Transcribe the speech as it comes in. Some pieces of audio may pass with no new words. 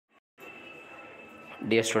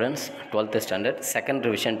Dear students, 12th standard second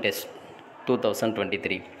revision test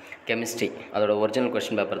 2023 chemistry அதோட original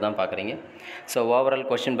question paper தான் பார்க்குறீங்க. So overall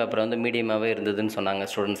question paper வந்து மீடியமாகவே இருந்ததுன்னு சொன்னாங்க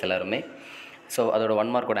ஸ்டூடெண்ட்ஸ் எல்லாருமே. ஸோ அதோட 1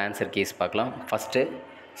 மார்க்கோட ஆன்சர் கீஸ் பார்க்கலாம்.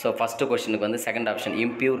 ஃபஸ்ட்டு கொஸ்டினுக்கு வந்து செகண்ட் ஆப்ஷன்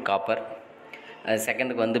இம்பியூர் காப்பர்,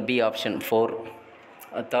 செகண்டுக்கு வந்து பி ஆப்ஷன் 4,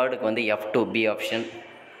 தேர்டுக்கு வந்து F2 B option,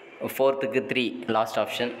 ஃபோர்த்துக்கு 3 last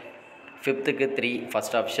option, ஃபிஃப்த்துக்கு 3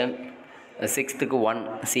 first option, சிக்ஸ்த்துக்கு 1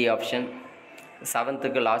 C option,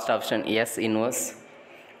 செவன்த்துக்கு last option S inverse,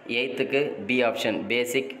 எயித்துக்கு B option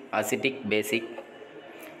basic acetic basic,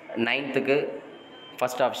 நைன்த்துக்கு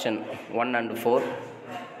first option 1 and 4,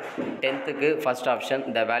 டென்த்துக்கு first option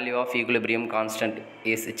the value of equilibrium constant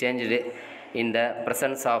is changed in the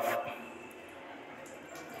presence of,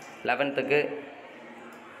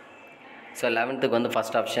 11th வந்து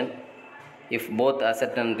first option if both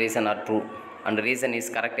asset and reason are true and reason is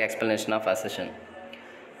correct explanation of assertion.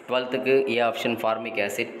 12th A option formic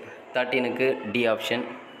acid, 13th D option,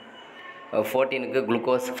 14th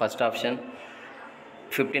glucose first option,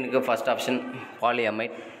 15th first option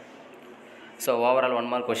பாலிஅமைட். So overall 1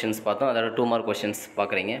 mark questions பார்த்தோம். அதோட 2 mark questions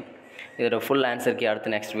பார்க்குறீங்க. இதோட full ஆன்சருக்கு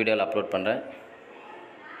அடுத்து next வீடியோவில் upload பண்ணுறேன்.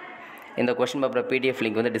 இந்த question paper PDF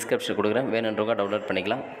link வந்து description கொடுக்குறேன், வேணுன்றவங்க டவுன்லோட்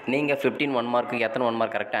பண்ணிக்கலாம். நீங்கள் 15 1 மார்க்குக்கு எத்தனை 1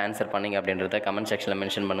 மார்க் கரெக்டாக ஆன்சர் பண்ணிங்க அப்படின்றத கமெண்ட் செக்ஷனில்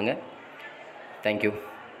மென்ஷன் பண்ணுங்கள். தேங்க்யூ.